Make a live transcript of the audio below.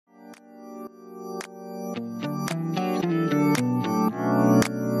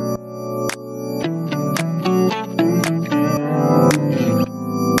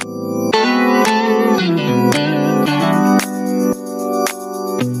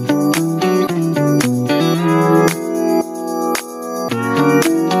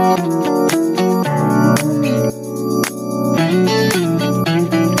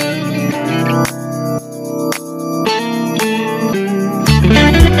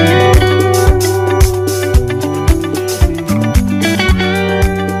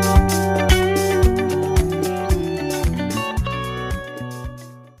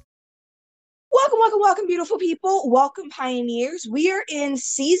welcome, pioneers. We are in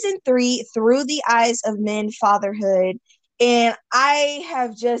season 3, Through the Eyes of Men, Fatherhood. And I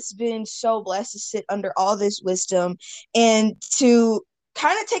have just been so blessed to sit under all this wisdom and to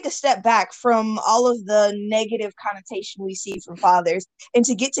kind of take a step back from all of the negative connotation we see from fathers and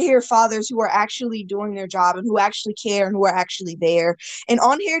to get to hear fathers who are actually doing their job and who actually care and who are actually there. And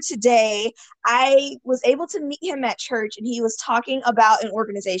on here today, I was able to meet him at church, and he was talking about an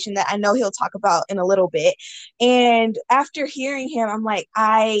organization that I know he'll talk about in a little bit. And after hearing him, I'm like,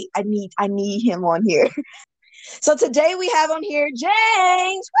 I need him on here. So today we have on here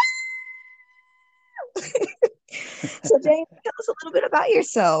James. So James, tell us a little bit about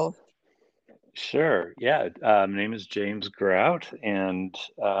yourself. Sure. Yeah. My name is James Grout, and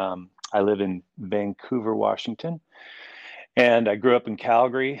I live in Vancouver, Washington. And I grew up in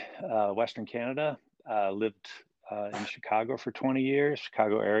Calgary, Western Canada. Lived in Chicago for 20 years,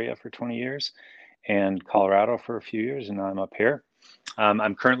 Chicago area for 20 years, and Colorado for a few years, and now I'm up here.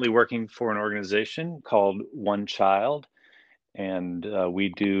 I'm currently working for an organization called One Child, and we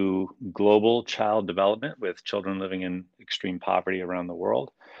do global child development with children living in extreme poverty around the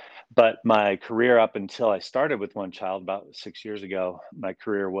world. But my career up until I started with One Child about 6 years ago, my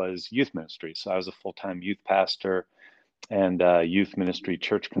career was youth ministry. So I was a full-time youth pastor and youth ministry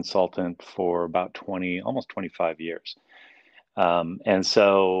church consultant for about 20, almost 25 years. And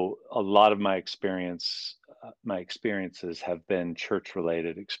so a lot of my experiences have been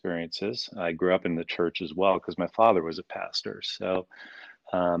church-related experiences. I grew up in the church as well because my father was a pastor. So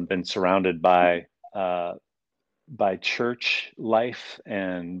been surrounded by church life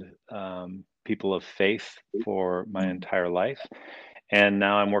and people of faith for my entire life. And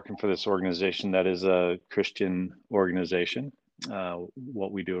now I'm working for this organization that is a Christian organization.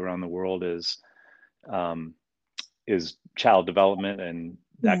 What we do around the world um, is child development and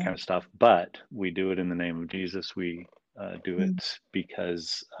that Yeah. kind of stuff, but we do it in the name of Jesus. We do it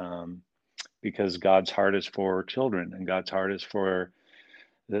because God's heart is for children, and God's heart is for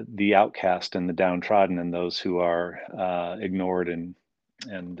the outcast and the downtrodden and those who are ignored and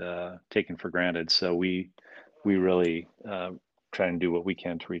taken for granted. So we really try and do what we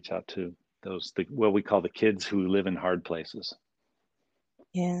can to reach out to what we call the kids who live in hard places.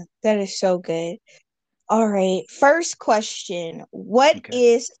 Yeah, that is so good. All right. First question. What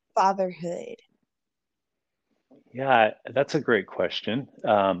Okay. is fatherhood? Yeah, that's a great question.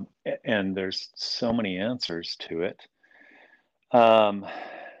 And there's so many answers to it. Um,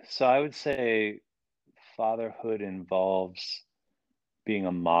 so I would say fatherhood involves being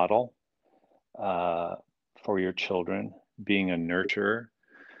a model uh, for your children, being a nurturer.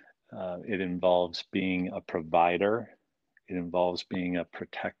 It involves being a provider. It involves being a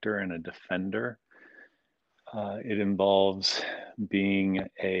protector and a defender. It involves being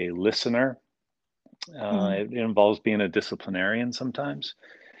a listener. Mm, It involves being a disciplinarian sometimes.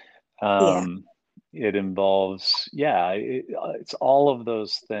 yeah. Um, it involves, yeah, it's all of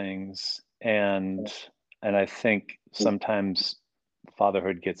those things. And I think sometimes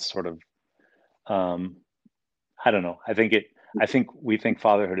fatherhood gets sort of, um, I don't know. I think we think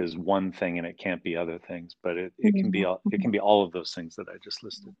fatherhood is one thing and it can't be other things, but it can be all of those things that I just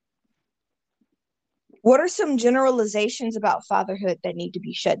listed. What are some generalizations about fatherhood that need to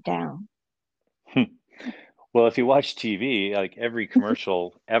be shut down? Well, if you watch TV, like every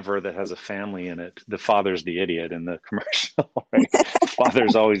commercial ever that has a family in it, the father's the idiot in the commercial, right? The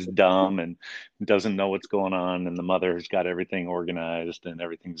father's always dumb and doesn't know what's going on, and the mother's got everything organized and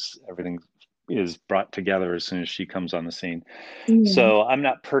everything is brought together as soon as she comes on the scene. Yeah. So I'm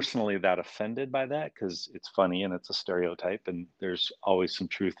not personally that offended by that because it's funny and it's a stereotype, and there's always some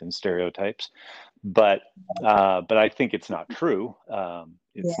truth in stereotypes. But but I think it's not true. Yeah.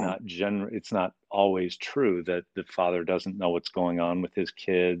 It's not always true that the father doesn't know what's going on with his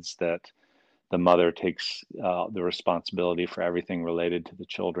kids. That the mother takes the responsibility for everything related to the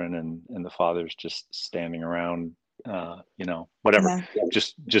children, and the father's just standing around, whatever, Yeah.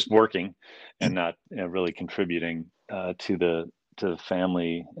 just working and not really contributing to the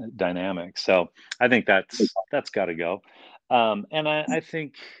family dynamic. So I think that's got to go. And I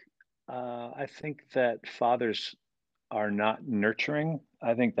think that fathers are not nurturing.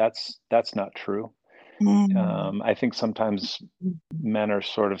 I think that's not true. Mm, I think sometimes men are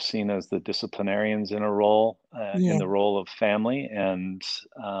sort of seen as the disciplinarians in a role, in yeah. the role of family, and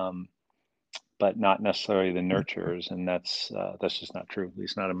but not necessarily the nurturers, and that's just not true, at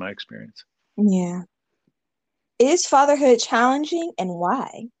least not in my experience. Yeah. Is fatherhood challenging, and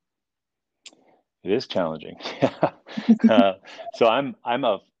why? It is challenging. uh, so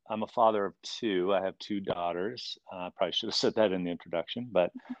I'm a father of two. I have two daughters. Probably should have said that in the introduction,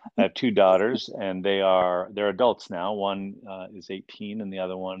 but I have two daughters, and they're adults now. One is 18, and the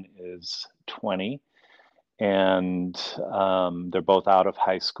other one is 20, and they're both out of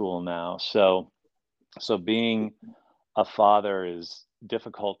high school now. So being a father is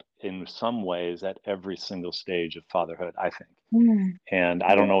difficult in some ways at every single stage of fatherhood, I think. Mm. And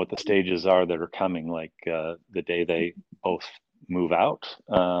I don't know what the stages are that are coming, like the day they both move out,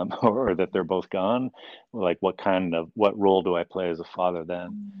 or that they're both gone. Like, what role do I play as a father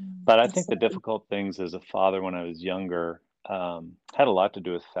then? But I think the Exactly. difficult things as a father when I was younger had a lot to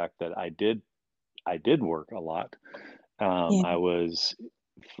do with the fact that I did work a lot. Yeah. I was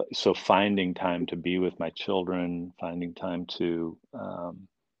so finding time to be with my children, finding time to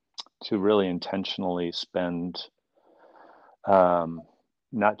really intentionally spend um,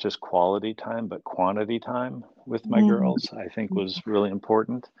 not just quality time, but quantity time with my Mm. girls, I think was really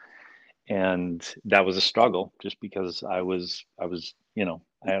important. And that was a struggle just because I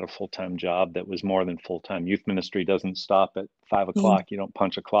had a full-time job that was more than full-time. Youth ministry doesn't stop at 5 o'clock. You don't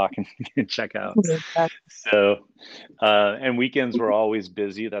punch a clock and check out. Yeah. So, and weekends were always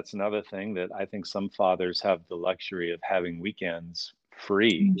busy. That's another thing that I think some fathers have the luxury of having weekends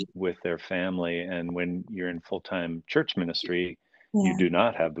free with their family. And when you're in full-time church ministry, you Yeah. do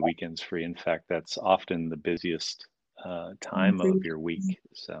not have the weekends free. In fact, that's often the busiest time of your week.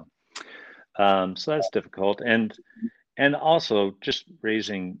 So that's difficult. And also just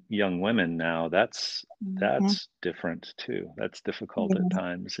raising young women now, that's Mhm. that's different too. That's difficult at Yeah.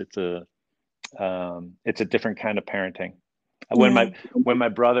 times. It's a different kind of parenting. When Yeah. my when my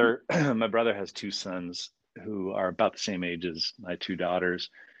brother my brother has two sons who are about the same age as my two daughters,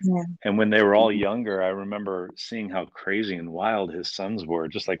 Yeah. and when they were all younger, I remember seeing how crazy and wild his sons were,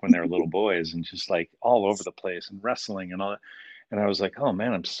 just like when they were little boys and just like all over the place and wrestling and all that. And I was like, oh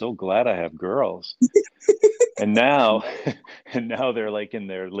man, I'm so glad I have girls. And now, and now they're like in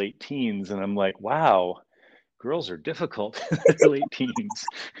their late teens, and I'm like, wow, girls are difficult in their late teens.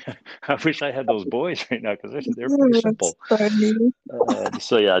 I wish I had those boys right now because they're pretty That's simple. funny.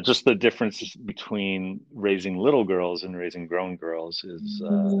 So yeah, just the difference between raising little girls and raising grown girls is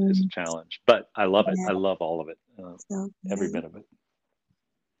a Mm. challenge. But I love it. I Yeah. love all of it, So every good. bit of it.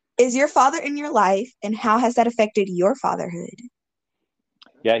 Is your father in your life, and how has that affected your fatherhood?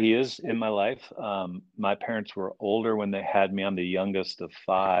 Yeah, he is in my life. My parents were older when they had me. I'm the youngest of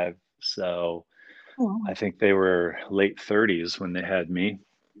five, so Oh, I think they were late 30s when they had me.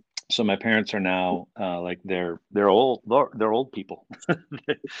 So my parents are now like they're old people.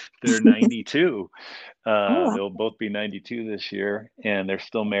 They're 92. oh, They'll both be 92 this year, and they're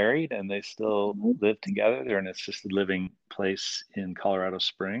still married and they still wow. live together. They're in an assisted living place in Colorado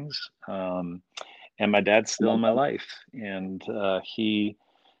Springs. And my dad's still in my life, and he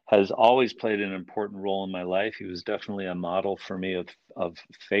has always played an important role in my life. He was definitely a model for me of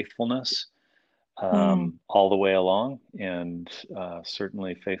faithfulness Mm, all the way along, and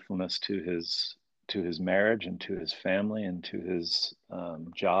certainly faithfulness to his marriage and to his family and to his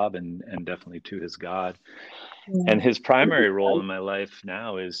job and definitely to his God. yeah. And his primary role in my life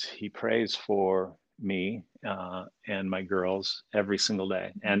now is he prays for me and my girls every single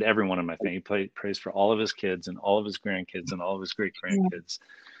day, and everyone in my family. Prays for all of his kids and all of his grandkids and all of his great Yeah. grandkids.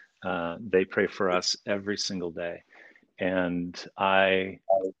 They pray for us every single day, and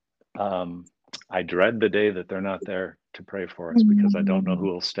um, I dread the day that they're not there to pray for us because I don't know who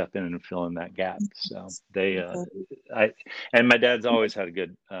Mm, will step in and fill in that gap. So they, so I, and my dad's always had a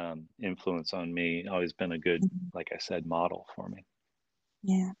good influence on me. Always been a good, good. like I said, model for me.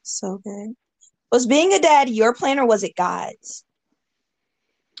 Yeah, so good. Was being a dad your plan or was it God's?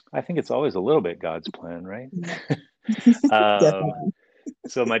 I think it's always a little bit God's plan, right? Yeah. um, Definitely.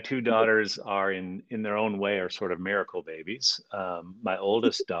 so my two daughters are in their own way are sort of miracle babies. My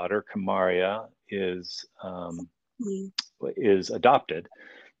oldest daughter, Kamaria, Yeah. is adopted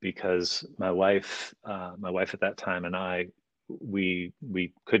because my wife at that time and I, we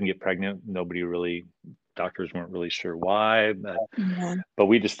couldn't get pregnant. Nobody really, doctors weren't really sure why, Yeah. but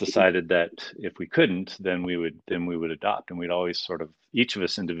we just decided that if we couldn't, then we would adopt. And we'd always sort of, each of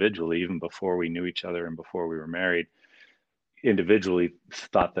us individually, even before we knew each other and before we were married, individually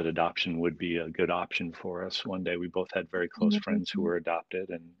thought that adoption would be a good option for us. One day we both had very close friends who were adopted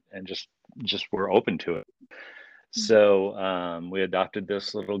and just were open to it. So we adopted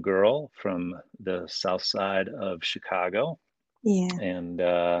this little girl from the south side of Chicago, Yeah.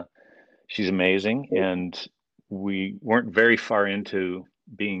 and she's amazing. And we weren't very far into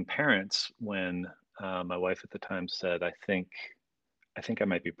being parents when my wife at the time said, I think I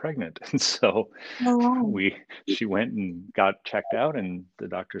might be pregnant. And so Oh, wow. she went and got checked out, and the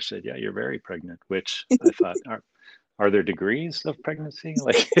doctor said, yeah, you're very pregnant, which I thought, are there degrees of pregnancy?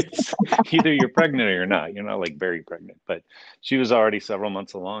 Like, it's either you're pregnant or you're not. You're not like very pregnant. But she was already several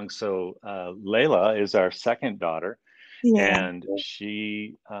months along. So Layla is our second daughter, Yeah, and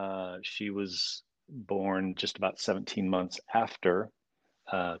she was born just about 17 months after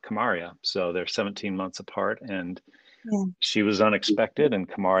Kamaria. So they're 17 months apart, and yeah, she was unexpected, and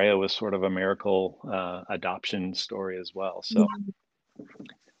Kamaria was sort of a miracle adoption story as well. So yeah.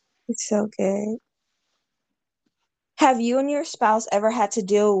 It's so good. Have you and your spouse ever had to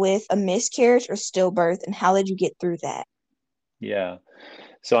deal with a miscarriage or stillbirth, and how did you get through that? yeah.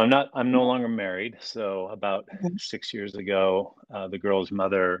 So I'm no longer married. So about Mhm. 6 years ago, the girl's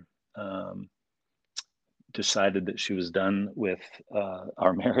mother um, decided that she was done with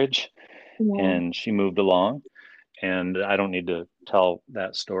our marriage, Yeah, and she moved along. And I don't need to tell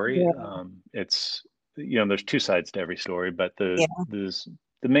that story. yeah, It's, there's two sides to every story, but yeah,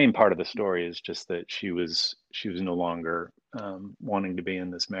 the main part of the story is just that she was no longer wanting to be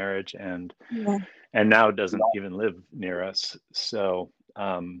in this marriage, yeah, and now doesn't even live near us. So,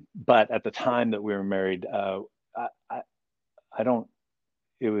 but at the time that we were married, I, I, I don't.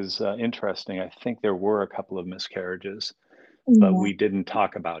 It was interesting. I think there were a couple of miscarriages, but yeah. we didn't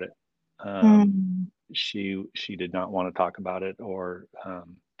talk about it. Um, Mm, she did not want to talk about it, or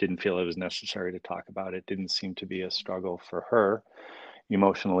didn't feel it was necessary to talk about it. Didn't seem to be a struggle for her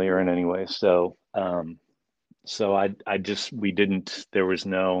emotionally or in any way. So I just we didn't. There was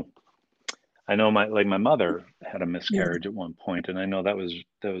no. I know my mother had a yeah, miscarriage at one point, and I know that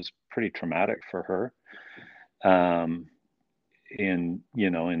was pretty traumatic for her. Um, in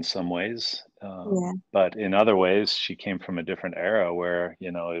some ways, yeah, but in other ways she came from a different era where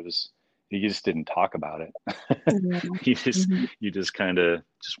it was, you just didn't talk about it. yeah. you just Mhm. you just kind of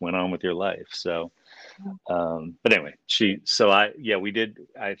just went on with your life. So but anyway, so I yeah we did.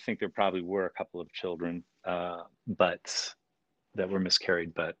 I think there probably were a couple of children, but that were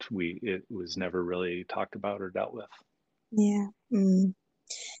miscarried, but it was never really talked about or dealt with. Yeah. Mm.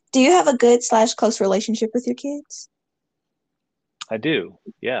 Do you have a good slash close relationship with your kids? I do,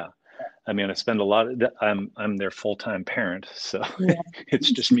 yeah. I mean, I spend a lot of, I'm their full-time parent, so Yeah,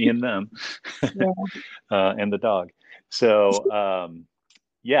 it's just me and them, yeah, and the dog. So,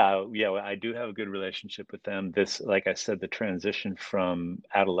 yeah, yeah, I do have a good relationship with them. This, like I said, the transition from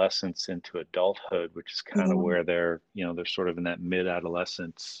adolescence into adulthood, which is kind of yeah, where they're sort of in that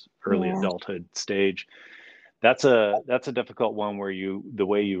mid-adolescence, early yeah, adulthood stage. That's a difficult one where the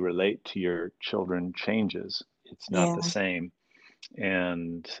way you relate to your children changes. It's not the yeah. same.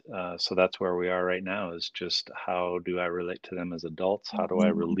 And so that's where we are right now, is just how do I relate to them as adults? How do I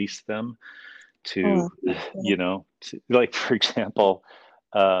Mhm. release them Oh, to, yeah. like, for example,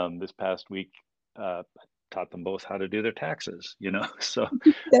 this past week, I taught them both how to do their taxes. So,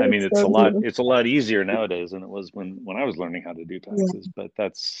 That I mean, is so beautiful. it's a lot easier nowadays than it was when I was learning how to do Yeah, taxes, but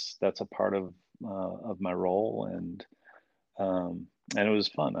that's a part of my role, and it was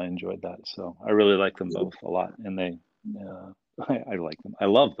fun. I enjoyed that. So I really like them both a lot, and uh, I like them. I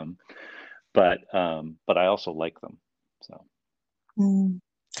love them, but I also like them. So, mm.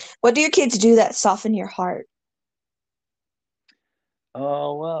 What do your kids do that soften your heart?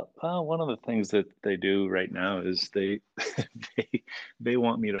 oh well, one of the things that they do right now is they they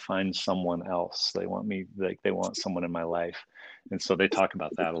want me to find someone else. They want me, like, they want someone in my life, and so they talk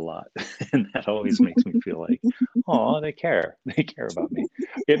about that a lot, and that always makes me feel like, oh, they care. They care about me.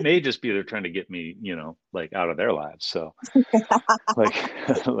 It may just be they're trying to get me, like, out of their lives. So, like,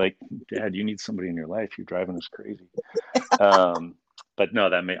 like, Dad, you need somebody in your life. You're driving us crazy. Um, but no,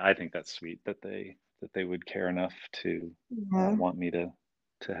 I think that's sweet that they would care enough to Yeah. want me to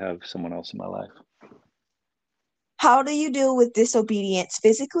have someone else in my life. How do you deal with disobedience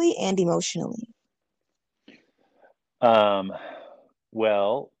physically and emotionally? Um,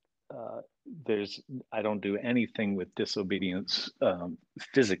 well, there's I don't do anything with disobedience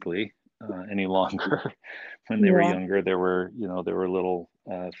physically any longer. When they were Yeah, younger, there were little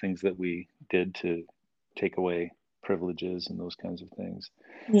things that we did to take away privileges and those kinds of things.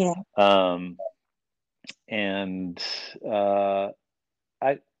 yeah, Um, and uh,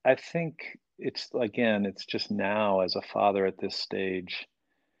 I think it's just now, as a father at this stage,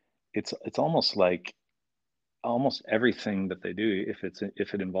 it's almost like almost everything that they do,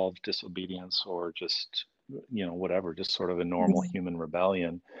 if it involves disobedience or just whatever, just sort of a normal yeah. human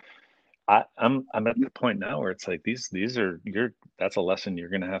rebellion. I'm at the point now where it's like these are you're that's a lesson you're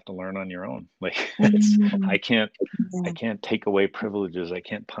going to have to learn on your own. Like, it's Mm, I can't I yeah, can't take away privileges. I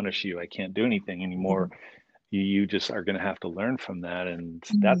can't punish you. I can't do anything yeah, anymore. you just are going to have to learn from that, and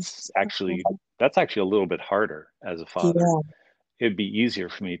Mm. that's actually a little bit harder as a father. Yeah. It'd be easier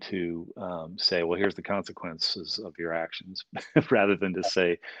for me to say, well, here's the consequences of your actions, rather than to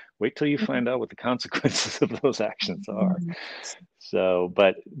say, wait till you find out what the consequences of those actions are. Mm. So,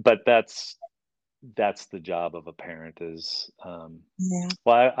 but that's the job of a parent is, Yeah.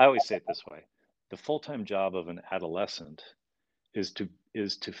 well, I always say it this way: the full-time job of an adolescent is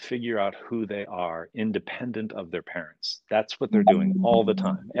to figure out who they are independent of their parents. That's what they're doing all the Mm.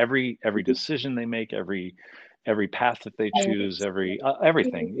 time. Every decision they make, every path that they choose,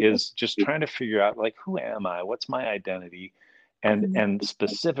 everything is just trying to figure out, like, who am I? What's my identity? And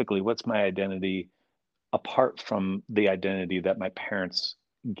specifically, what's my identity apart from the identity that my parents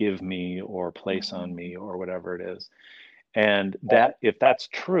give me or place on me or whatever it is. And that, if that's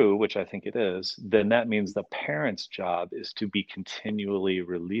true, which I think it is, then that means the parent's job is to be continually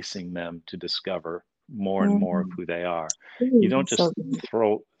releasing them to discover more and more of Mm. who they are. You Ooh, don't that's so just good.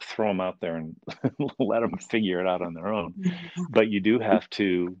 throw them out there and let them figure it out on their own, Yeah. but you do have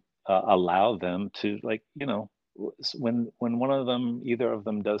to allow them to, like, when one of them, either of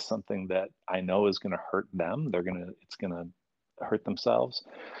them, does something that I know is going to hurt them, it's going to hurt themselves,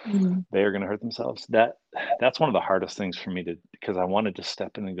 Mm. they are going to hurt themselves. That's one of the hardest things for me to, because I wanted to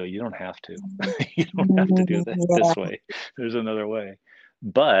step in and go, you don't have to. You don't have to do Mm. that this Yeah. way. There's another way.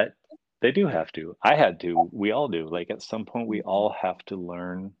 But they do have to. I had to. We all do. Like, at some point, we all have to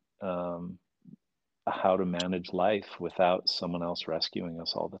learn um, how to manage life without someone else rescuing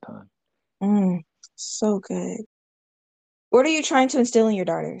us all the time. Mm. So good. What are you trying to instill in your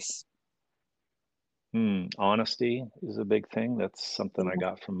daughters? Honesty is a big thing. That's something I Yeah.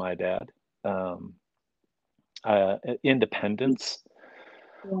 got from my dad. Um, Independence.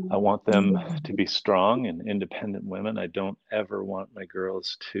 I want them to be strong and independent women. I don't ever want my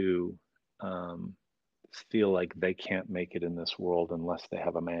girls to um, feel like they can't make it in this world unless they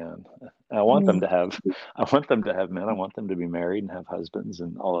have a man. I want them Mm. to have, I want them to have men. I want them to be married and have husbands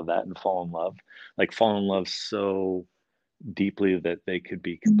and all of that, and fall in love, like fall in love so deeply that they could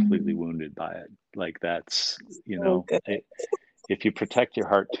be completely Mm. wounded by it. Like, that's, So good. if you protect your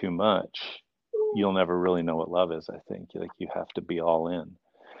heart too much, you'll never really know what love is. I think, like, you have to be all in,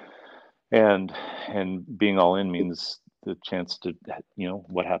 and being all in means the chance to,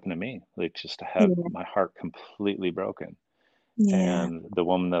 what happened to me, like, just to have Yeah. my heart completely broken. Yeah. And the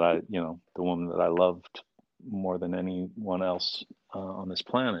woman that I loved more than anyone else on this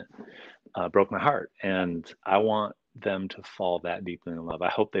planet broke my heart, and I want them to fall that deeply in love. I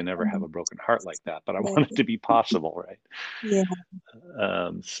hope they never have Mm. a broken heart like that, but I Yeah. want it to be possible, right? Yeah.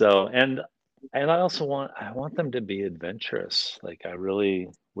 So, and I want them to be adventurous. Like, I really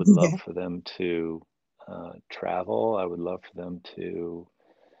would love Yeah. for them to travel. I would love for them to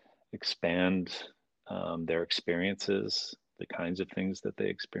expand their experiences, the kinds of things that they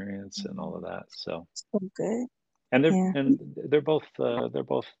experience, and all of that. So, So good. and they're Yeah. and they're both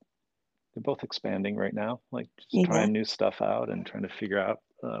expanding right now, like, just Yeah. trying new stuff out and trying to figure out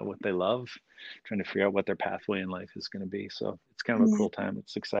what they love, trying to figure out what their pathway in life is going to be. So it's kind of a Yeah. cool time.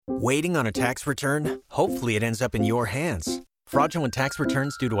 It's exciting. Waiting on a tax return? Hopefully it ends up in your hands. Fraudulent tax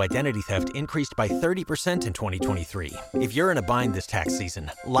returns due to identity theft increased by 30% in 2023. If you're in a bind this tax season,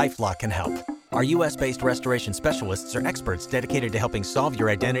 LifeLock can help. Our U.S.-based restoration specialists are experts dedicated to helping solve your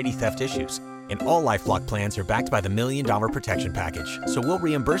identity theft issues. And all LifeLock plans are backed by the $1 Million Protection Package. So we'll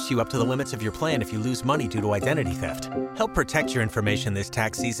reimburse you up to the limits of your plan if you lose money due to identity theft. Help protect your information this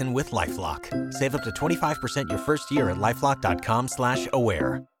tax season with LifeLock. Save up to 25% your first year at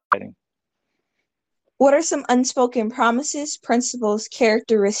LifeLock.com/aware. What are some unspoken promises, principles,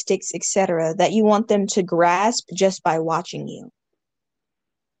 characteristics, etc., that you want them to grasp just by watching you?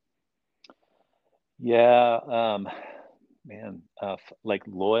 Yeah, man, like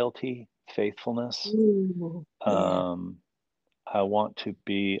loyalty, faithfulness. Ooh, yeah. Um, I don't want to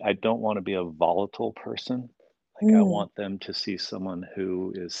be a volatile person. Like, I Mm. want them to see someone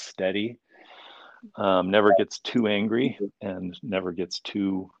who is steady, never gets too angry, and never gets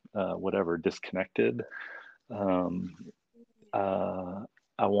too, whatever, disconnected. Um, uh,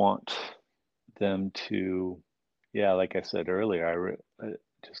 I want them to, yeah, like I said earlier,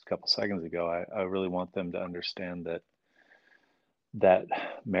 just a couple seconds ago, I really want them to understand that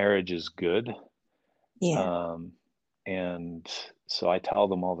marriage is good. Yeah. Um, and so I tell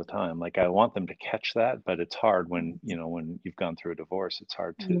them all the time, like, I want them to catch that, but it's hard when you've gone through a divorce. Yeah. It's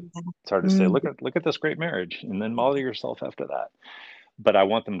hard to say, Mm. look at this great marriage, and then model yourself after that. But I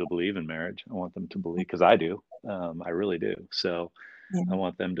want them to believe in marriage. I want them to believe, because I do. I really do. So Yeah. I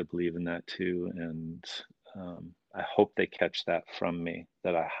want them to believe in that too, and I hope they catch that from me,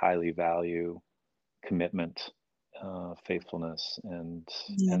 that I highly value commitment, faithfulness,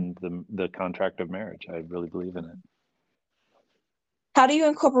 Yeah. and the contract of marriage. I really believe in it. How do you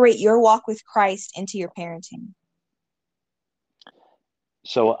incorporate your walk with Christ into your parenting?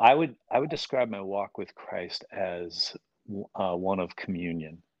 So I would describe my walk with Christ as one of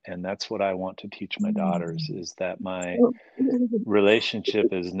communion, and that's what I want to teach my daughters, Mm. is that my So- relationship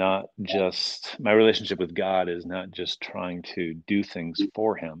with God is not just trying to do things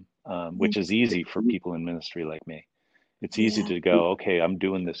for Him, which is easy for people in ministry like me. It's easy Yeah. to go, okay, I'm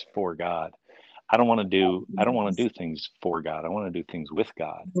doing this for God. I don't want to do things for God. I want to do things with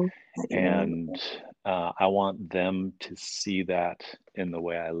God. Yeah. And I want them to see that in the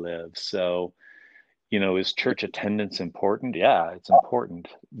way I live. So, is church attendance important? Yeah, it's important,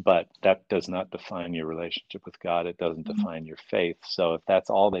 but that does not define your relationship with God. It doesn't define your faith. So if that's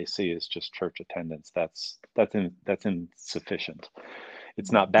all they see is just church attendance, that's insufficient.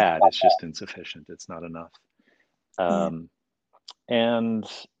 It's not bad. It's just insufficient. It's not enough. Yeah. Um, and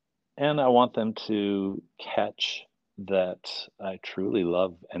and I want them to catch that I truly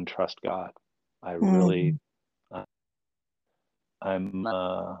love and trust God. I really, Mm. uh, I'm.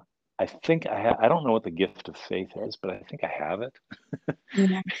 I think I don't know what the gift of faith is, but I think I have it.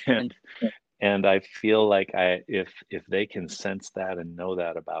 Yeah. and and I feel like if they can sense that and know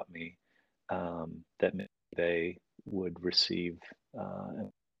that about me, that maybe they would receive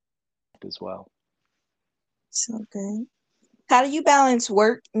as well. So good. How do you balance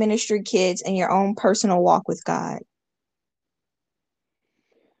work, ministry, kids, and your own personal walk with God?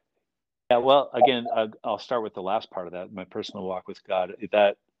 Yeah, well, again, I'll start with the last part of that, my personal walk with God.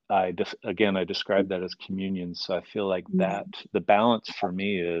 That again, I describe that as communion. So I feel like Yeah. that the balance for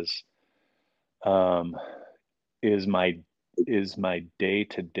me um, is my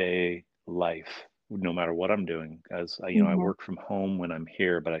day-to-day life, no matter what I'm doing. As I Yeah. work from home when I'm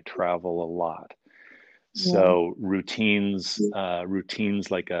here, but I travel a lot. Yeah. So routines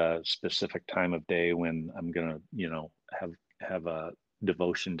like a specific time of day when I'm gonna, have a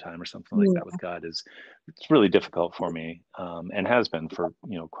devotion time or something like that with God it's really difficult for me, and has been for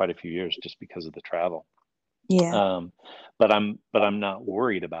quite a few years just because of the travel. Yeah. Um, but I'm not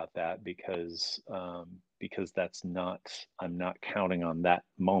worried about that because I'm not counting on that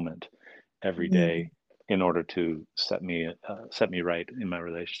moment every Yeah. day in order to set me right in my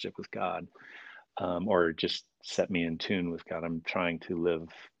relationship with God, or just set me in tune with God. I'm trying to live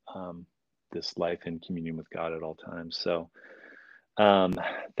this life in communion with God at all times. So um,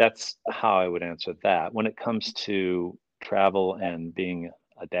 that's how I would answer that. When it comes to travel and being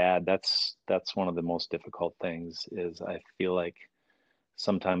a dad, that's one of the most difficult things. Is I feel like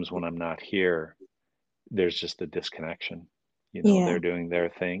sometimes when I'm not here, there's just a disconnection. Yeah. They're doing their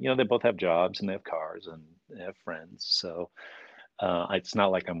thing. They both have jobs and they have cars and they have friends. So it's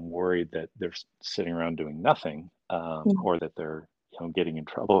not like I'm worried that they're sitting around doing nothing, or that they're getting in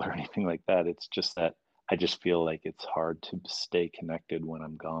trouble or anything like that. It's just that I just feel like it's hard to stay connected when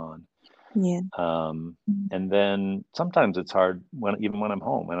I'm gone. Yeah. Um, and then sometimes it's hard even when I'm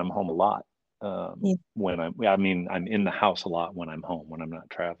home, and I'm home a lot. Yeah. I mean, I'm in the house a lot when I'm home, when I'm not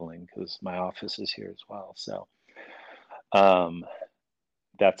traveling, because my office is here as well. So um,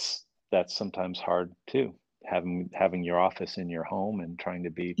 that's sometimes hard too. Having your office in your home and trying to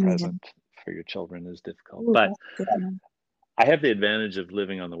be Yeah. present for your children is difficult. Ooh, But that's a good one. I have the advantage of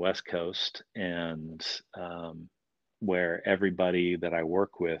living on the West Coast, and where everybody that I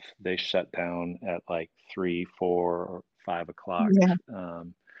work with, they shut down at like 3, 4, or 5 o'clock, Yeah.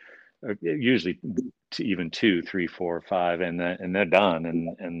 or usually to even 2, 3, 4, 5, and they're done,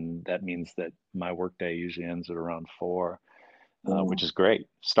 and that means that my workday usually ends at around 4, Yeah. which is great.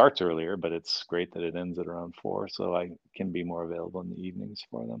 Starts earlier, but it's great that it ends at around 4, so I can be more available in the evenings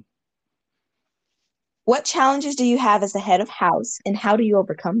for them. What challenges do you have as the head of house, and how do you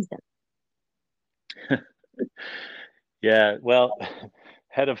overcome them? Yeah, well,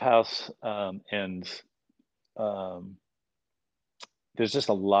 head of house, and um, there's just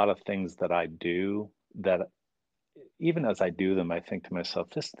a lot of things that I do that even as I do them, I think to myself,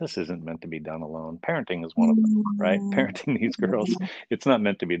 this isn't meant to be done alone. Parenting is one of them, right? Mm. Parenting these girls, it's not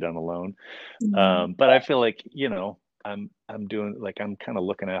meant to be done alone. Yeah. But I feel like, I'm doing, like, I'm kind of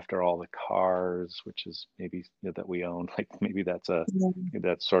looking after all the cars, which is maybe, that we own. Like Yeah. maybe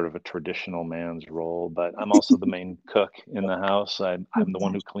that's sort of a traditional man's role. But I'm also the main cook in the house. I'm the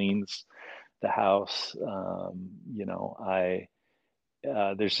one who cleans the house. I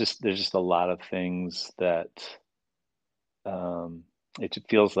there's just a lot of things that um, it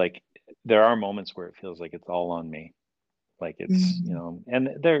feels like there are moments where it feels like it's all on me. Like it's, Mm. and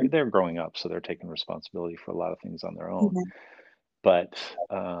they're growing up, so they're taking responsibility for a lot of things on their own. Yeah. but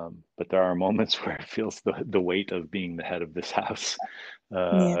but there are moments where it feels the weight of being the head of this house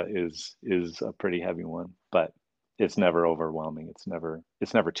Yeah. is a pretty heavy one, but it's never overwhelming. It's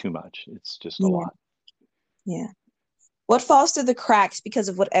never too much. It's just a Yeah. lot. Yeah. What falls through the cracks because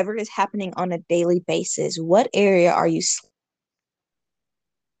of whatever is happening on a daily basis? What area are you?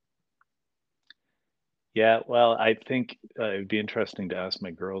 Yeah, well, I think it'd be interesting to ask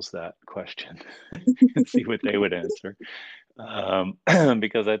my girls that question and see what they would answer. Um,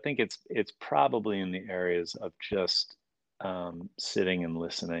 because I think it's probably in the areas of just sitting and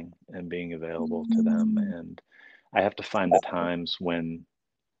listening and being available to them. Mm, And I have to find the times when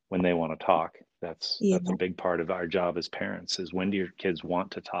they want to talk. That's a yeah. big part of our job as parents is when do your kids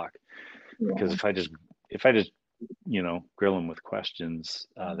want to talk? Because Yeah. if I just grill them with questions,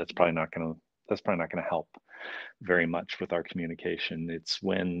 that's probably not gonna help very much with our communication. It's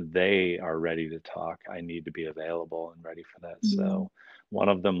when they are ready to talk, I need to be available and ready for that. Yeah. So one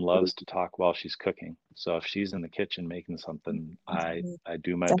of them loves to talk while she's cooking. So if she's in the kitchen making something, I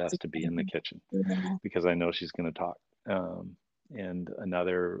do my That's best to be in the kitchen yeah. because I know she's going to talk. And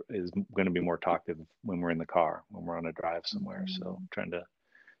another is going to be more talkative when we're in the car, when we're on a drive somewhere. So trying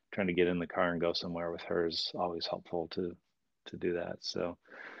to get in the car and go somewhere with her is always helpful to do that. So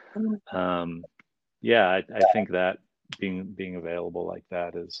um, yeah, I think that being available like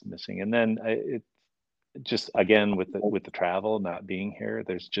that is missing. And then it just again with the travel, not being here,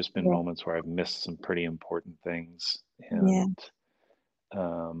 there's just been Yeah. moments where I've missed some pretty important things, Yeah. and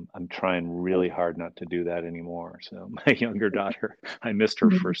I'm trying really hard not to do that anymore. So my younger daughter, I missed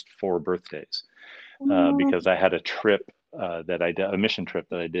her Yeah. first four birthdays Oh, because I had a trip that I did, a mission trip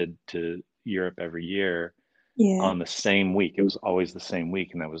that I did to Europe every year yeah. on the same week. It was always the same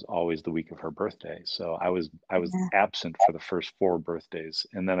week, and that was always the week of her birthday. So I was Yeah. absent for the first four birthdays,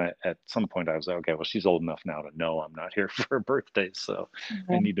 and then at some point I was like, okay, well she's old enough now to know I'm not here for her birthday, so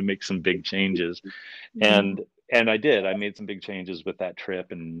I Yeah. need to make some big changes. Yeah. And I did. I made some big changes with that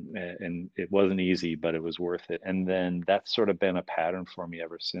trip, and it wasn't easy, but it was worth it. And then that's sort of been a pattern for me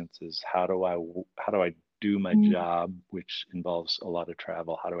ever since. Is how do I do my Mm, job, which involves a lot of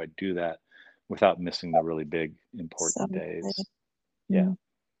travel? How do I do that without missing the really big so important good. days? Yeah. Mm.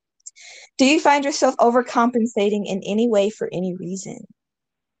 Do you find yourself overcompensating in any way for any reason?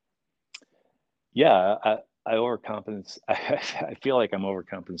 Yeah, I overcompensate. I feel like I'm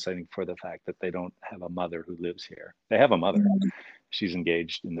overcompensating for the fact that they don't have a mother who lives here. They have a mother. Mm, She's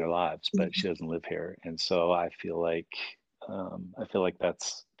engaged in their lives, but she doesn't live here. And so I feel like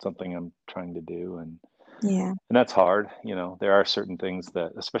that's something I'm trying to do, yeah. and that's hard. There are certain things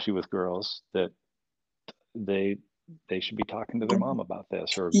that, especially with girls, that they they should be talking to their mom about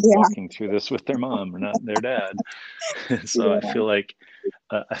this or Yeah. walking through this with their mom or not their dad. So I Yeah. feel like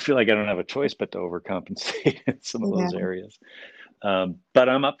I don't have a choice but to overcompensate in some of those Yeah. areas. But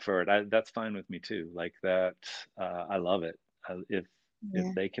I'm up for it. That's fine with me too. Like that, I love it. If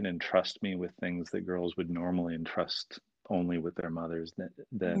Yeah. they can entrust me with things that girls would normally entrust only with their mothers,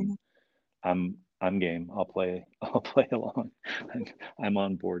 then Yeah. I'm game. I'll play. I'll play along. I'm, I'm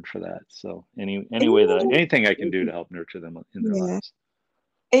on board for that. So any And way you anything I can do to help nurture them in their yeah. lives.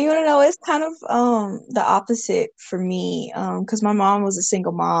 And you want to know, it's kind of the opposite for me because my mom was a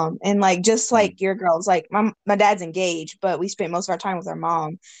single mom and like just Mm, like your girls like my dad's engaged but we spent most of our time with our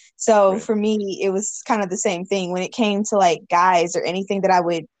mom. So right. for me it was kind of the same thing when it came to like guys or anything that I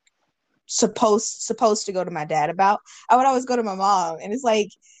would supposed to go to my dad about. I would always go to my mom and it's like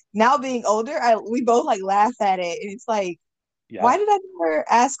now being older we both like laugh at it and it's like why Yeah. did I never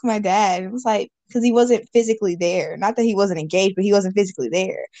ask my dad? It was like, because he wasn't physically there. Not that he wasn't engaged, but he wasn't physically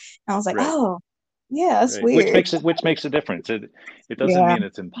there. And I was like, Right. oh, yeah, that's Right. Which weird. makes a difference. It doesn't Yeah, mean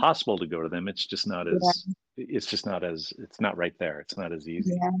it's impossible to go to them. yeah, It's not right there. It's not as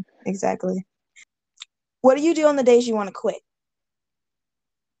easy. yeah, exactly. What do you do on the days you want to quit?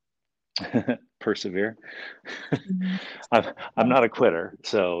 Persevere. Mhm. I'm not a quitter,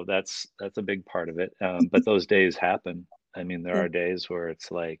 so that's a big part of it. But those days happen. I mean, there Yeah. are days where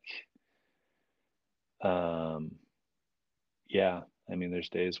it's like, um, yeah. I mean, there's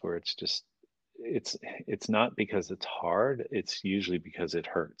days where it's not because it's hard. It's usually because it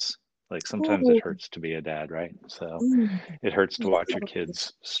hurts. Like sometimes it Ooh, hurts to be a dad, right? So mm, it hurts to that's watch your so good.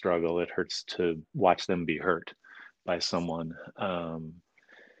 kids struggle. It hurts to watch them be hurt by someone.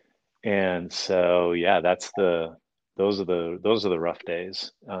 And so, yeah, those are the rough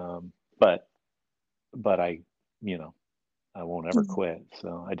days. But I, you know, I won't ever Yeah. quit.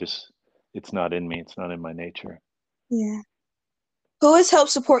 So it's not in me. It's not in my nature. Yeah. Who has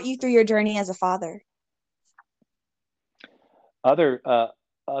helped support you through your journey as a father? Other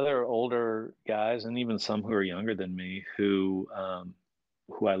other older guys, and even some who are younger than me, who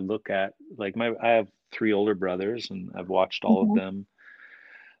I look at, like I have three older brothers, and I've watched all of Mhm.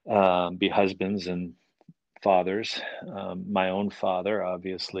 them be husbands and fathers. My own father,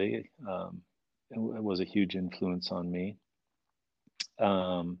 obviously, was a huge influence on me.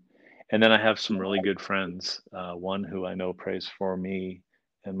 Um, and then I have some really good friends. One who I know prays for me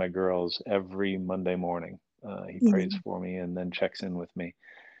and my girls every Monday morning. He prays Yeah. for me and then checks in with me.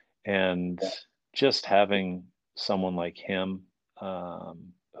 And just having someone like him,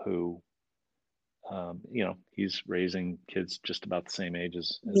 who, he's raising kids just about the same age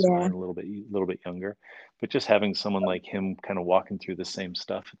as Yeah. mine, a little bit younger, but just having someone like him kind of walking through the same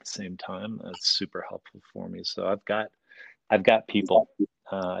stuff at the same time, that's super helpful for me. So I've got people.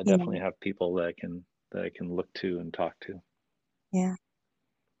 I definitely Yeah. have people that I can look to and talk to. Yeah.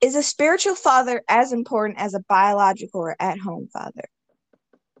 Is a spiritual father as important as a biological or at-home father?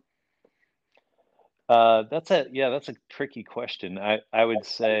 That's a tricky question. I would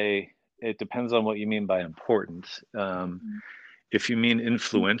say it depends on what you mean by important. If you mean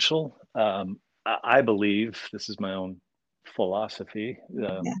influential, I believe this is my own philosophy,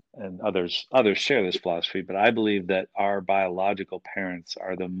 Yeah. and others share this philosophy, but I believe that our biological parents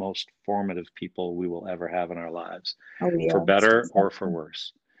are the most formative people we will ever have in our lives, Oh, for yeah. better or for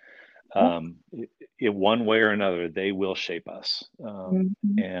worse. Yep. One way or another, they will shape us, Mhm.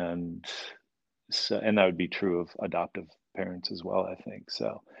 and and that would be true of adoptive parents as well, I think.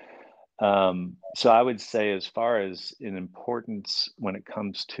 So I would say, as far as in importance when it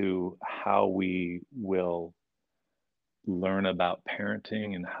comes to how we will learn about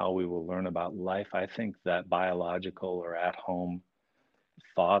parenting and how we will learn about life, I think that biological or at home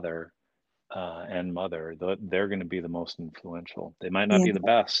father and mother, they're going to be the most influential. They might not Yeah. be the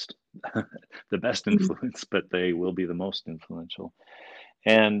best, the best Mhm. influence, but they will be the most influential.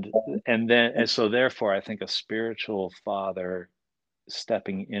 And and so therefore, I think a spiritual father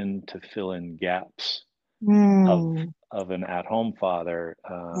stepping in to fill in gaps of Mm. an at-home father,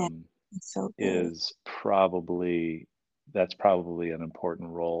 Yeah. It's so good. is probably that's probably an important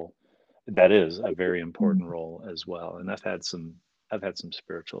role. That is a very important Mm. role as well. And I've had some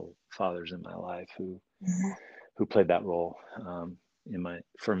spiritual fathers in my life Yeah. who played that role, in my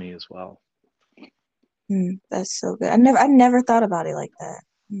for me as well. That's so good. I never thought about it like that.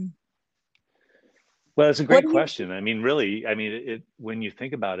 Mm. Well, it's a What great do you? question. I mean, really, I mean, when you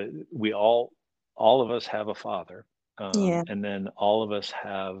think about it, we all of us have a father, Yeah. and then all of us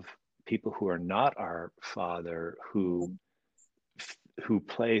have people who are not our father who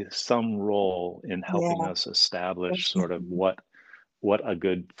play some role in helping Yeah. us establish sort of Definitely. what a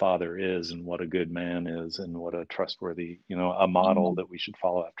good father is and what a good man is and what a trustworthy, a model Yeah. that we should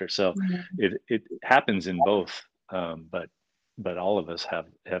follow after. So Yeah. it happens in both, but all of us have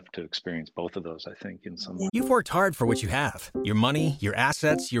to experience both of those, I think, in some way. You've worked hard for what you have your money, your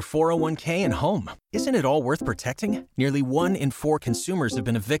assets, your 401k, and home. Isn't it all worth protecting? Nearly 1 in 4 consumers have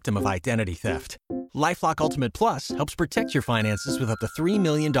been a victim of identity theft. LifeLock Ultimate Plus helps protect your finances with up to $3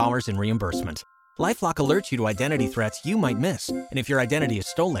 million in reimbursement. LifeLock alerts you to identity threats you might miss. And if your identity is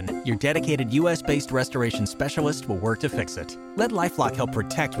stolen, your dedicated U.S.-based restoration specialist will work to fix it. Let LifeLock help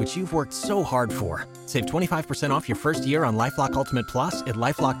protect what you've worked so hard for. Save 25% off your first year on LifeLock Ultimate Plus at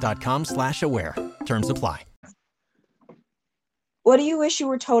LifeLock.com/aware. Terms apply. What do you wish you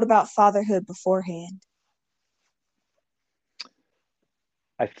were told about fatherhood beforehand?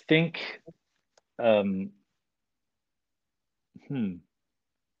 I think, um, hmm,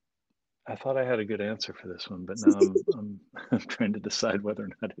 I thought I had a good answer for this one, but now I'm trying to decide whether or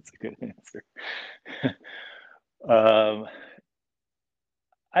not it's a good answer. um,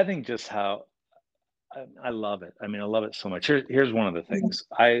 I think just how I love it. I mean, I love it so much. Here's one of the Yeah. things.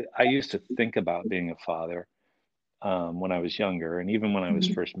 I used to think about being a father, when I was younger, and even when I was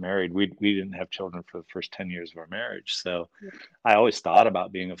Mhm. first married. We didn't have children for the first 10 years of our marriage, so I always thought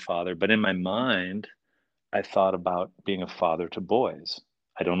about being a father. But in my mind, I thought about being a father to boys.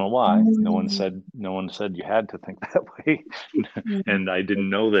 I don't know why. No one Mm. said no one said you had to think that way, Mm. and I didn't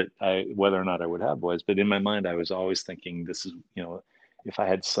know that whether or not I would have boys. But in my mind, I was always thinking, this is, if I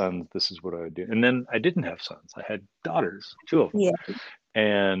had sons, this is what I would do. And then I didn't have sons. I had daughters, two of them, Yeah.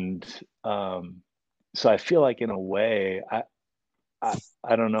 and so I feel like, in a way, I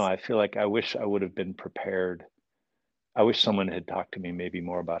I don't know. I feel like I wish I would have been prepared. I wish someone had talked to me maybe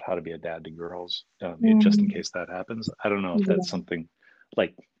more about how to be a dad to girls, just in Mm. case that happens. I don't know if that's Yeah. something,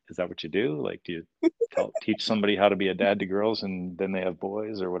 like, is that what you do? Like, do you teach somebody how to be a dad to girls and then they have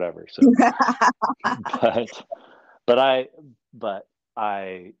boys or whatever? So, but, but I, but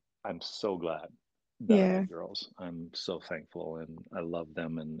I'm so glad that I Yeah. had girls. I'm so thankful, and I love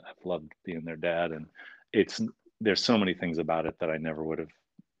them, and I've loved being their dad. And it's there's so many things about it that I never would have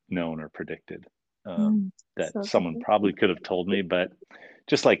known or predicted, that So someone good. probably could have told me. But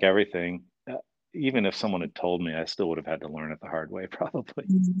just like everything, even if someone had told me, I still would have had to learn it the hard way, probably.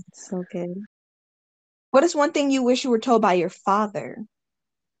 So good. What is one thing you wish you were told by your father?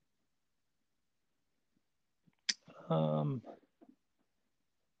 Um,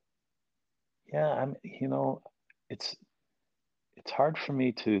 yeah, it's it's hard for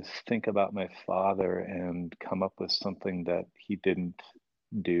me to think about my father and come up with something that he didn't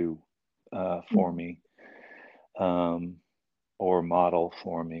do for me, um, or model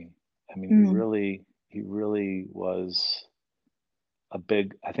for me. I mean, Mm, he really was I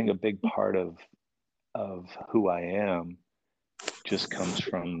think a big part of who I am just comes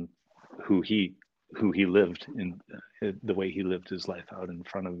from who he who he lived in, the way he lived his life out in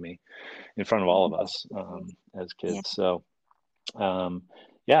front of me, in front of all of us, as yeah, kids. So, um,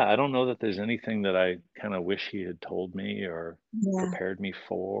 yeah, I don't know that there's anything that I kind of wish he had told me or yeah, prepared me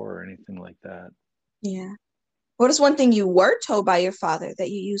for or anything like that. yeah. What is one thing you were told by your father that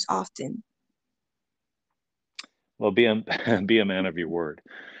you use often? Well, be a be a man of your word.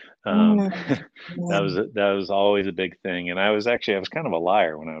 Um, Mm, yeah, that was always a big thing. And I was kind of a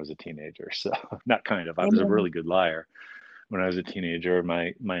liar when I was a teenager. So not kind of, I was a yeah, really good liar when I was a teenager.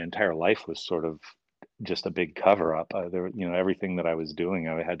 My entire life was sort of just a big cover up. Everything that I was doing,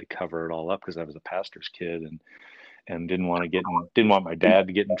 I had to cover it all up because I was a pastor's kid, and didn't want my dad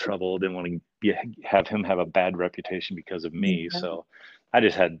to get in trouble, didn't want to have him have a bad reputation because of me. yeah, So I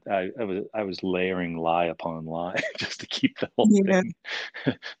was layering lie upon lie just to keep yeah,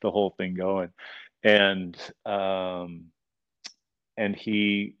 the whole thing going. And um and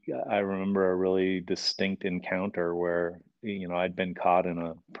I remember a really distinct encounter where, I'd been caught in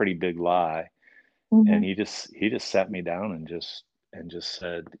a pretty big lie, and mhm, he just sat me down and just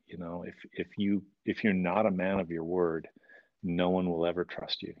said, if you're not a man of your word, no one will ever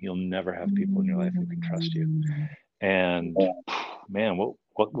trust you. You'll never have people in your life who can trust you. mm, And man,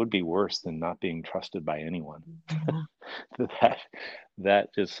 what would be worse than not being trusted by anyone? yeah, that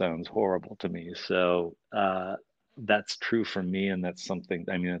that just sounds horrible to me. So that's true for me, and that's something.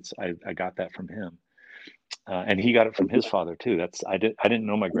 I mean, I got that from him, and he got it from his father too. I didn't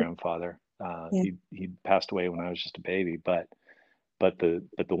know my grandfather. yeah, He passed away when I was just a baby, but the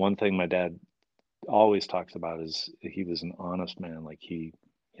one thing my dad always talks about is he was an honest man. Like you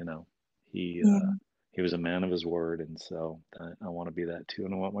know, he yeah, he was a man of his word, and so I want to be that too,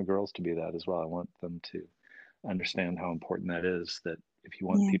 and I want my girls to be that as well. I want them to understand how important that is. That if you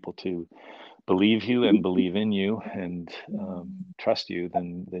want yeah, people to believe you and believe in you and mm, trust you,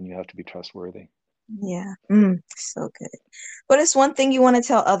 then you have to be trustworthy. yeah. So good. What is one thing you want to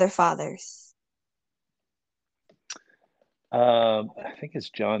tell other fathers? I think it's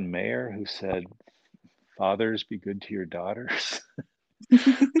John Mayer who said, "Fathers, be good to your daughters,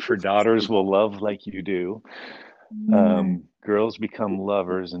 for daughters will love like you do. Mm, Girls become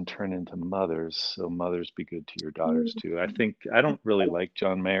lovers and turn into mothers, so mothers be good to your daughters too." I think I don't really like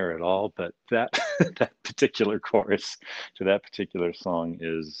John Mayer at all, but that that particular chorus to that particular song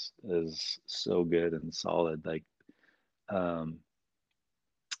is so good and solid. Like, um,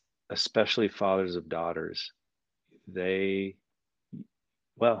 especially fathers of daughters, they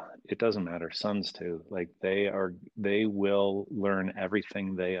well, it doesn't matter. Sons too. Like they will learn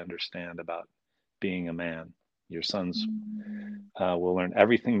everything they understand about being a man. Your sons mm, will learn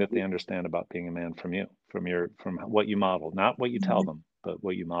everything that they understand about being a man from you, from what you model, not what you tell yeah, them, but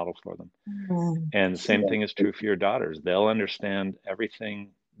what you model for them. mm, And the same thing is true for your daughters. They'll understand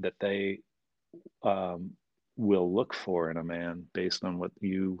everything that they um, will look for in a man based on what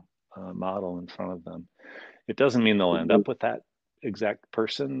you model in front of them. It doesn't mean they'll end up with that exact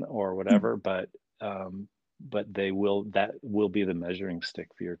person or whatever, um, but that will be the measuring stick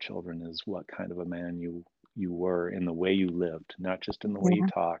for your children, is what kind of a man you were in the way you lived, not just in the way you yeah,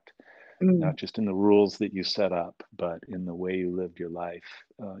 talked, mm, not just in the rules that you set up, but in the way you lived your life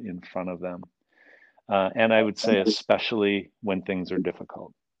in front of them. And I would say, especially when things are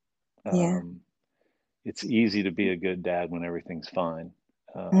difficult. yeah, Um, it's easy to be a good dad when everything's fine.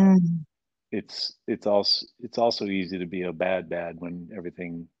 mm, It's also easy to be a bad dad when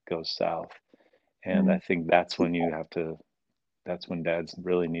everything goes south. And I mm, think that's when dads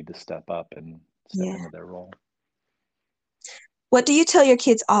really need to step up and step yeah. into their role. What do you tell your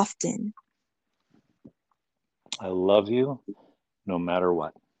kids often? I love you no matter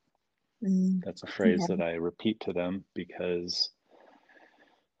what. Mm, That's a phrase yeah, that I repeat to them because,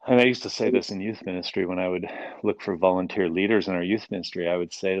 and I used to say this in youth ministry when I would look for volunteer leaders in our youth ministry. I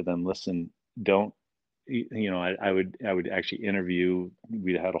would say to them, listen, don't I would actually interview.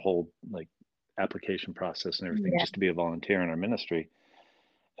 We had a whole like application process and everything Yeah. just to be a volunteer in our ministry.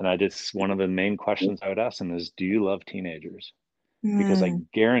 And one of the main questions I would ask them is, do you love teenagers? Because I Mm.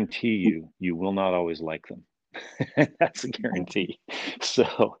 guarantee you will not always like them. That's a guarantee.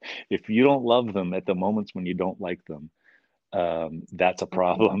 So if you don't love them at the moments when you don't like them, that's a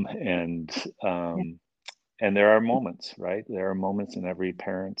problem. And there are moments, right? There are moments in every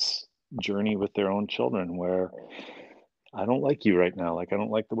parent's journey with their own children where I don't like you right now. Like, I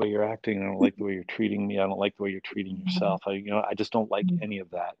don't like the way you're acting. I don't like the way you're treating me. I don't like the way you're treating yourself. I just don't like any of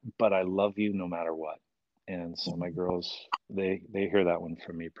that, but I love you no matter what. And so my girls, they hear that one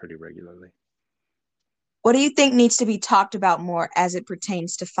from me pretty regularly. What do you think needs to be talked about more as it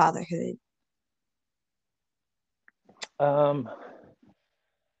pertains to fatherhood? Um,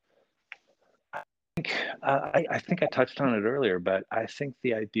 I think I touched on it earlier, but I think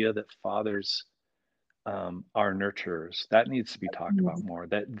the idea that fathers are nurturers, that needs to be talked about Mm. more.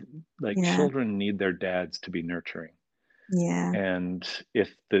 That like Yeah. children need their dads to be nurturing. Yeah. And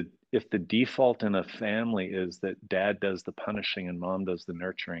if the default in a family is that dad does the punishing and mom does the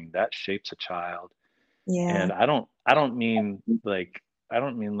nurturing, that shapes a child. Yeah. And I don't mean like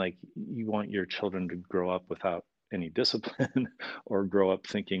you want your children to grow up without any discipline or grow up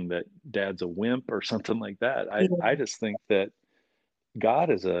thinking that dad's a wimp or something like that. I Yeah. just think that God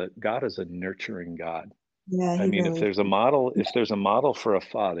is a nurturing God. Yeah. I He mean, really. if there's a model for a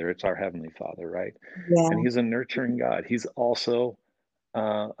father, it's our heavenly Father, right? And Yeah. he's a nurturing God. He's also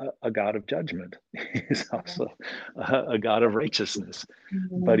a God of judgment. He's also a God of righteousness,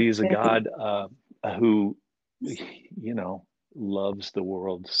 but Mm. he's a Yeah. God who, you know, loves the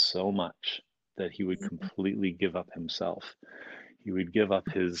world so much that he would completely give up himself. He would give up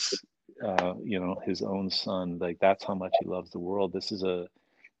his own son. Like that's how much he loves the world. This is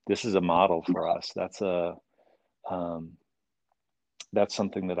a model for us. Um, that's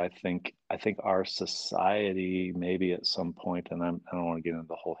something that I think our society maybe at some point, and I don't want to get into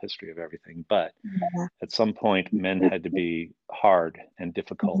the whole history of everything, but at some point men had to be hard and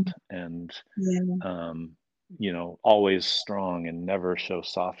difficult and Yeah. um, always strong and never show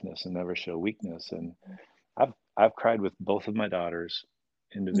softness and never show weakness. And I've cried with both of my daughters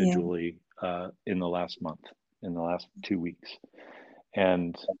Yeah. individually in the last month, in the last 2 weeks,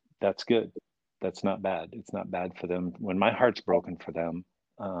 and that's good. That's not bad. It's not bad for them when my heart's broken for them,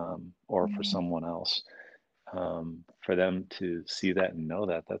 or for someone else. For them to see that and know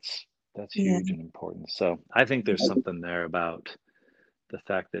that that's Yeah. huge and important. So I think there's something there about the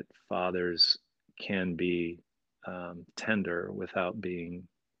fact that fathers can be tender without being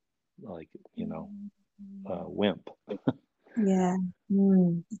like wimp. Yeah.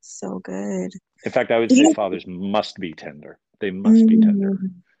 Mm. It's so good. In fact, I would say Yeah. fathers must be tender. They must be tender Mm.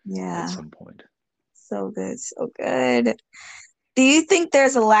 at Yeah. some point. So good. So good. Do you think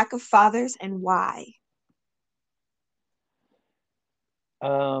there's a lack of fathers and why?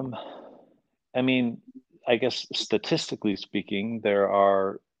 Um, I mean, I guess statistically speaking, there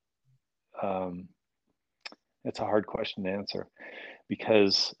are. Um, it's a hard question to answer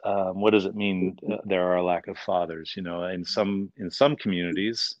because what does it mean there are a lack of fathers? In some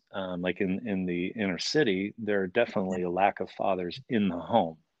communities, like in the inner city, there are definitely a lack of fathers in the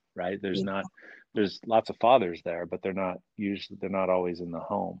home, right? Yeah. There's lots of fathers there, but they're not always in the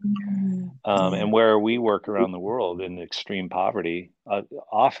home. Mm. Yeah. And where we work around the world in extreme poverty,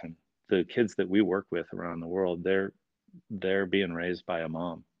 often the kids that we work with around the world, they're being raised by a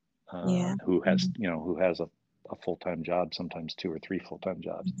mom Yeah. who has a full-time job, sometimes two or three full-time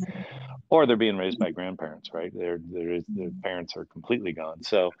jobs, or they're being raised by grandparents, right? Their parents are completely gone.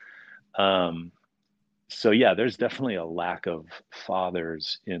 Um, so yeah, there's definitely a lack of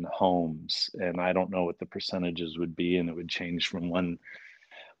fathers in homes, and I don't know what the percentages would be, and it would change from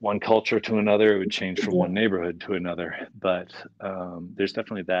one culture to another. It would change from one neighborhood to another, but there's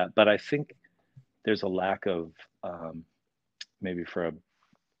definitely that. But I think there's a lack of maybe for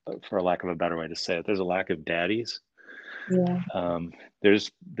a lack of a better way to say it, there's a lack of daddies. Yeah. Um,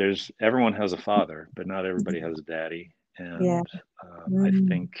 there's everyone has a father, but not everybody has a daddy, Yeah. and I Mm.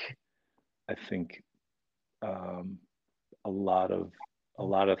 think I think um, a lot of a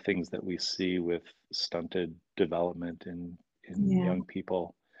lot of things that we see with stunted development in Yeah. young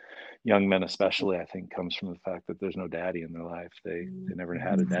people, young men especially, I think comes from the fact that there's no daddy in their life. They never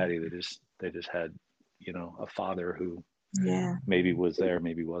had a daddy. They just had a father who Yeah. maybe was there,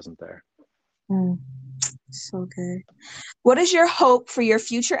 maybe wasn't there. Mm. So good. What is your hope for your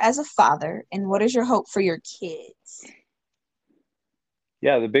future as a father, and what is your hope for your kids?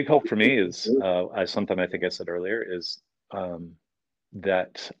 Yeah, the big hope for me is, something I think I said earlier, is um,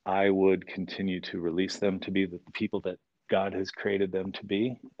 that I would continue to release them to be the people that God has created them to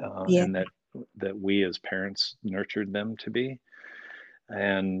be, Yeah. and that we as parents nurtured them to be,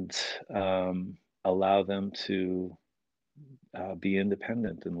 and allow them to be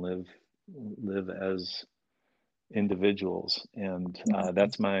independent and live as individuals. And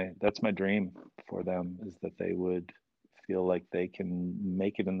that's my dream for them, is that they would feel like they can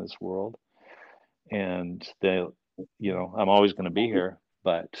make it in this world, and they, I'm always going to be here,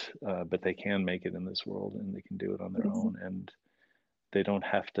 but they can make it in this world, and they can do it on their own, and they don't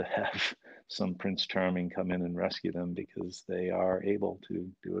have to have some Prince Charming come in and rescue them, because they are able to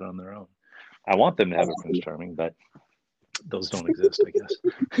do it on their own. I want them to have a Prince Charming, but those don't exist, I guess.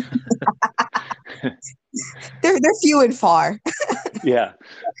 They're few and far. Yeah,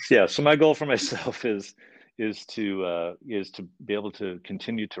 yeah. So my goal for myself is to be able to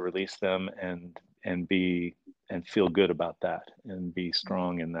continue to release them, and be and feel good about that, and be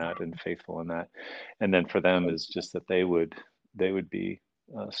strong in that, and faithful in that. And then for them is just that they would be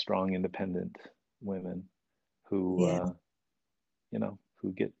strong, independent women who Yeah.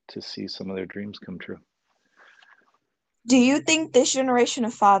 who get to see some of their dreams come true. Do you think this generation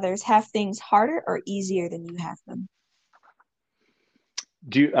of fathers have things harder or easier than you have them?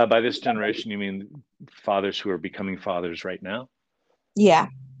 Do you, by this generation, you mean fathers who are becoming fathers right now? Yeah.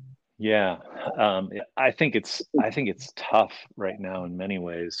 Yeah, I think it's tough right now in many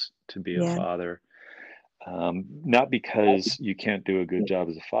ways to be a Yeah. father. Not because you can't do a good job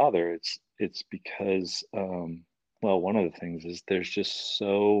as a father. It's because, well, one of the things is there's just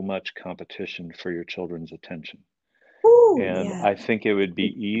so much competition for your children's attention, Ooh, and yeah. I think it would be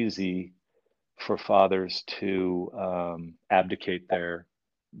easy for fathers to abdicate their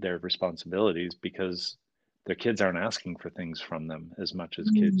responsibilities, because their kids aren't asking for things from them as much as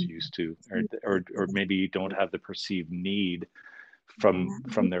kids Mm, used to, or maybe don't have the perceived need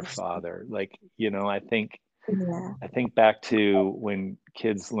from their father. Like, yeah. I think back to when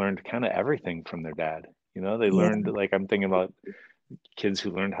kids learned kind of everything from their dad. They Yeah. learned, like, I'm thinking about kids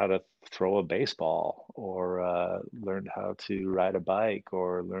who learned how to throw a baseball, or learned how to ride a bike,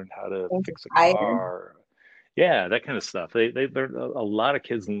 or learned how to Thank you, fix a fire. car. Yeah, that kind of stuff. They learn, a lot of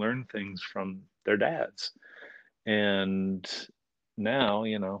kids learn things from their dads, and now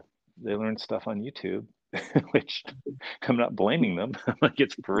they learn stuff on YouTube, which I'm not blaming them. Like,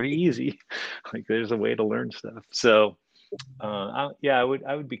 it's pretty easy. Like, there's a way to learn stuff. So yeah,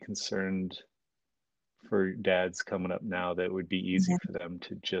 I would be concerned for dads coming up now, that it would be easy Yeah. for them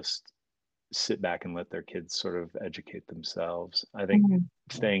to just sit back and let their kids sort of educate themselves. I think Mhm.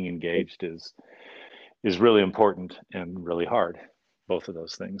 staying engaged is really important and really hard, both of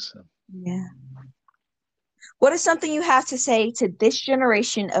those things. So, Yeah. What is something you have to say to this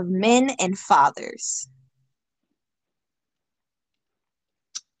generation of men and fathers?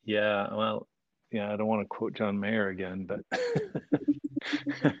 yeah, well, yeah, I don't want to quote John Mayer again, but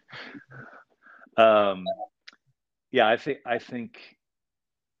um, yeah, I think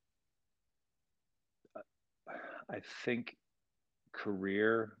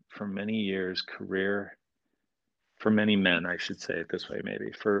career, for many years, career for many men, I should say it this way,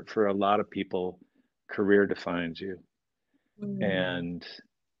 maybe for a lot of people, career defines you. Mm, And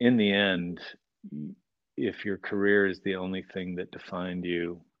in the end, if your career is the only thing that defined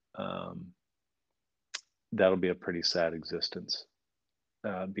you, um, that'll be a pretty sad existence.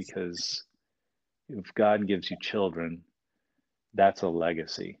 Because if God gives you children, that's a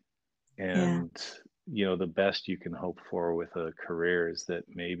legacy. yeah. And the best you can hope for with a career is that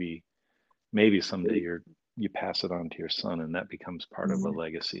maybe someday you pass it on to your son, and that becomes part of a Yeah.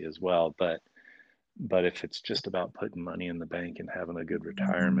 legacy as well. But if it's just about putting money in the bank and having a good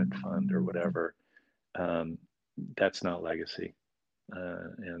retirement fund or whatever, um, that's not legacy.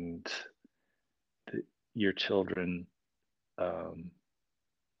 And the, your children, um,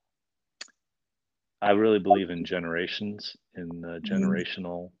 I really believe in generations, in Yeah.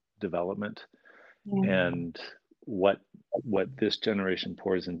 generational development, Yeah. and what this generation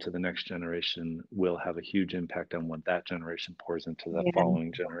pours into the next generation will have a huge impact on what that generation pours into the Yeah.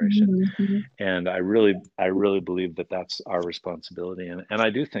 following generation. Mhm. And I really believe that that's our responsibility, and I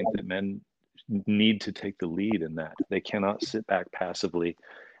do think that men need to take the lead in that. They cannot sit back passively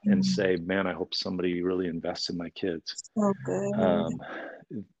and Mm, say, man, I hope somebody really invests in my kids. so good. um,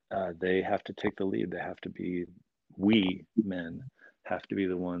 they have to take the lead. They have to be, we men have to be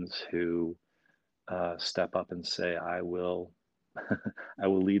the ones who step up and say, I will I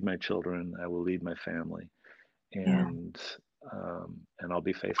will lead my children, I will lead my family, Yeah. and I'll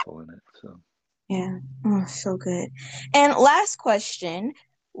be faithful in it. So Yeah. Oh, so good. And last question.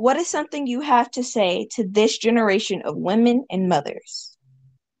 What is something you have to say to this generation of women and mothers?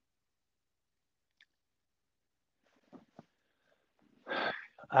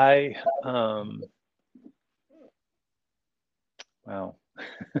 I wow,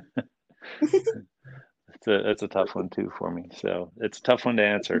 it's a tough one too for me. So it's a tough one to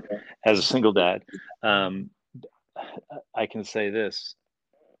answer as a single dad. Um, I can say this: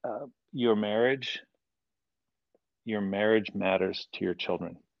 uh, your marriage, your marriage matters to your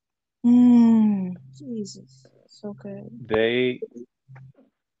children. Jesus, so good. They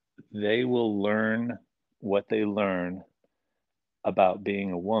they will learn what they learn about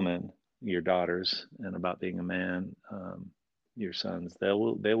being a woman, your daughters, and about being a man, your sons. They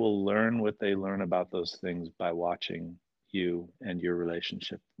will learn what they learn about those things by watching you and your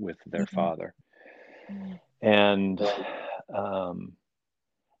relationship with their Yeah. father. And um,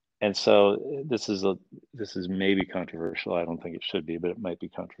 and so this is maybe controversial. I don't think it should be, but it might be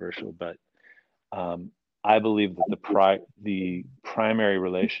controversial. But um, I believe that the primary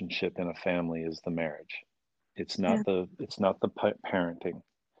relationship in a family is the marriage. Yeah. It's not the parenting.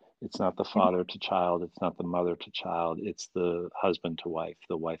 It's not the father to child. It's not the mother to child. It's the husband to wife,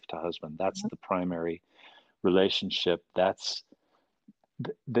 the wife to husband. That's the primary relationship.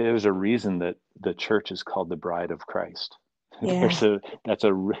 There's a reason that the church is called the bride of Christ. Yeah. There's a that's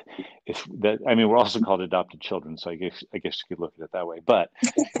a it's that I mean we're also called adopted children, so I guess you could look at it that way. But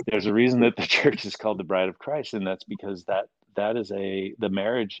there's a reason that the church is called the bride of Christ, and that's because the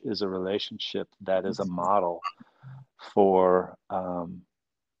marriage is a relationship that is a model for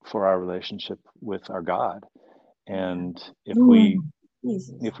for our relationship with our God. Yeah. And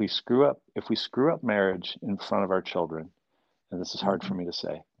Jesus. if we screw up marriage in front of our children, and this is hard for me to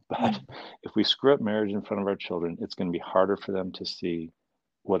say, but if we screw up marriage in front of our children, it's going to be harder for them to see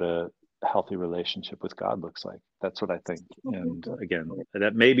what a healthy relationship with God looks like. That's what I think. And again,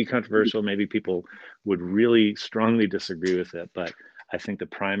 that may be controversial. Maybe people would really strongly disagree with it, but I think the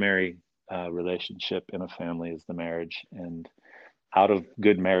primary relationship in a family is the marriage, and out of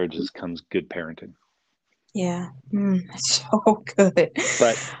good marriages comes good parenting. Yeah. That's so good.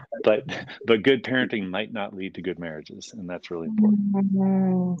 But but but good parenting might not lead to good marriages, and that's really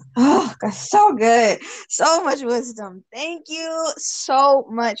important. Oh, that's so good. So much wisdom. Thank you so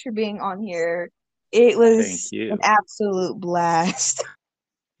much for being on here. It Thank was an you. absolute blast.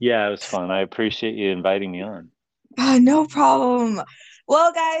 Yeah, it was fun. I appreciate you inviting me on. No problem.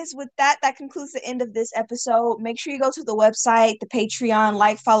 Well, guys, with that, that concludes the end of this episode. Make sure you go to the website, the Patreon,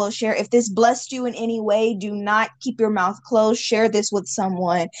 like, follow, share. If this blessed you in any way, do not keep your mouth closed. Share this with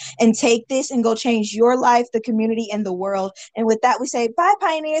someone and take this and go change your life, the community, and the world. And with that, we say bye,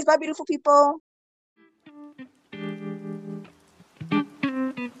 pioneers. Bye, beautiful people.